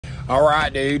All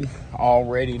right, dude. All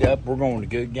readied up. We're going to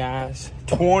Good Guys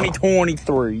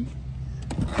 2023.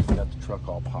 Got the truck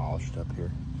all polished up here.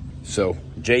 So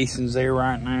Jason's there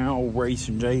right now,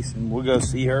 racing Jason. We'll go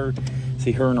see her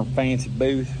in her fancy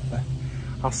booth.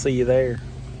 I'll see you there.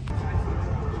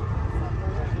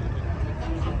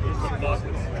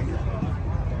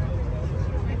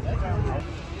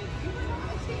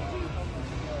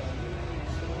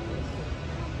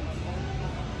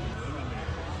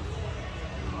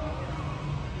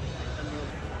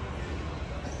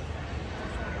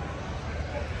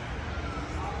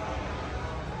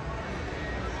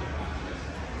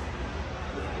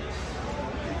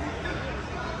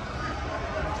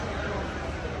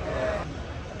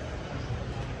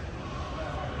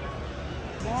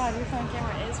 God, your phone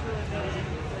camera is really good.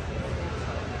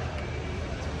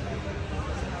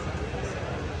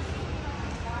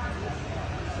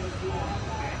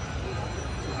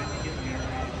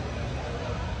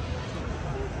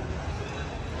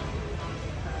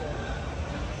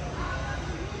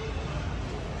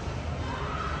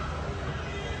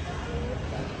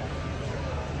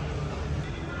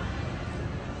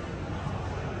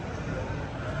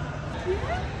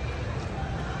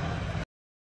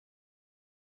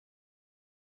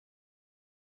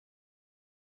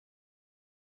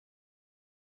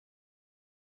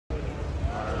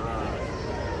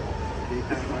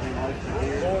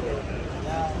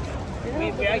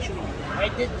 We actually, I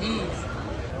did these.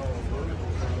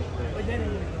 But then,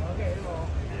 okay, well,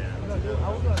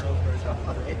 I was going to go first.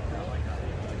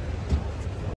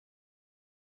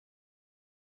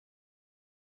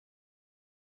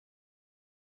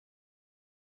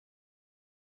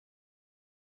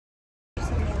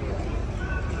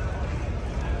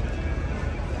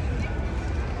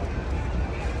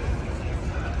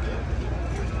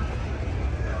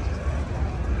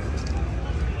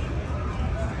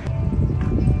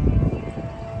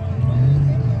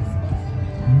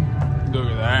 Look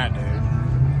at that, dude.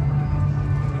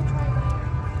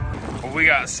 Well, we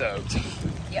got soaked.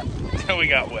 Yep. We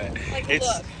got wet. Like, It's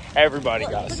look. everybody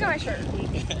Look, got look soaked. at my shirt.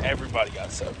 Everybody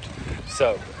got soaked.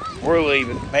 So we're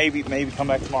leaving. Maybe come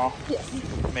back tomorrow. Yes.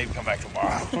 Maybe come back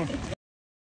tomorrow.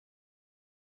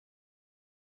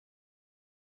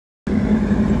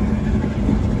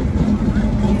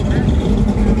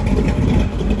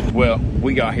 Well,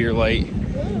 we got here late.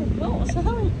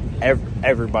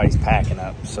 Everybody's packing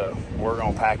up, so we're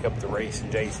gonna pack up the Race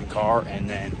and Jason car, and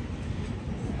then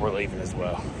we're leaving as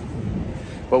well.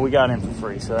 But we got in for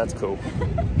free, so that's cool.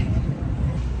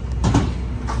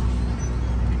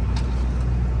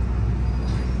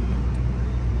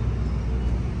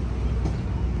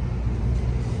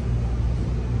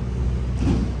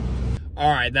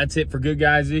 All right, that's it for Good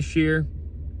Guys this year.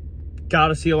 Got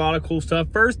to see a lot of cool stuff.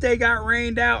 First day got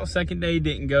rained out. Second day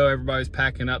didn't go. Everybody's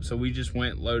packing up, so we just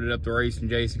went, loaded up the Race and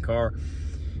Jason car.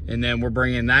 And then we're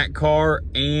bringing that car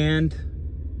and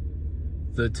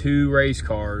the 2 race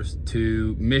cars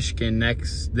to Michigan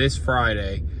this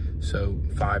Friday. So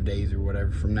 5 days or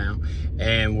whatever from now.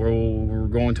 And we're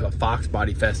going to a Fox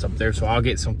Body Fest up there. So I'll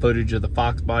get some footage of the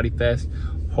Fox Body Fest.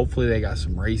 Hopefully they got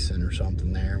some racing or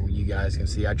something there where you guys can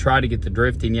see. I tried to get the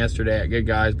drifting yesterday at Good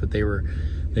Guys, but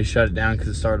they shut it down because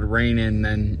it started raining and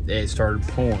then it started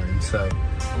pouring. So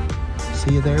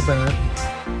see you there, bud.